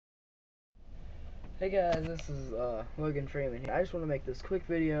Hey guys, this is Logan Freeman here. I just want to make this quick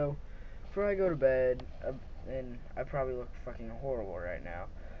video before I go to bed, and I probably look fucking horrible right now,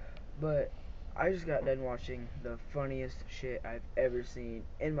 but I just got done watching the funniest shit I've ever seen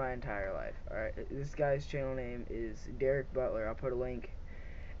in my entire life. Alright, this guy's channel name is Derek Butler. I'll put a link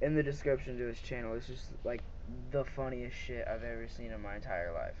in the description to his channel. It's just like the funniest shit I've ever seen in my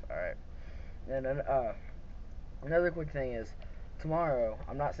entire life. Alright, and another quick thing is, tomorrow,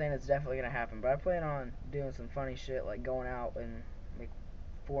 I'm not saying it's definitely gonna happen, but I plan on doing some funny shit, like going out in like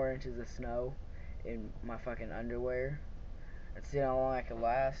 4 inches of snow in my fucking underwear and seeing how long I could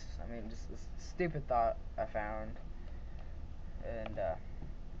last. I mean, just this stupid thought I found, and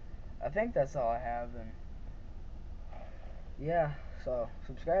I think that's all I have. And yeah, so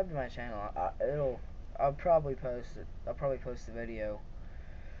subscribe to my channel. I'll probably post it. I'll probably post the video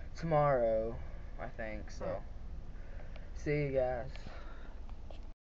tomorrow, I think. So see you guys.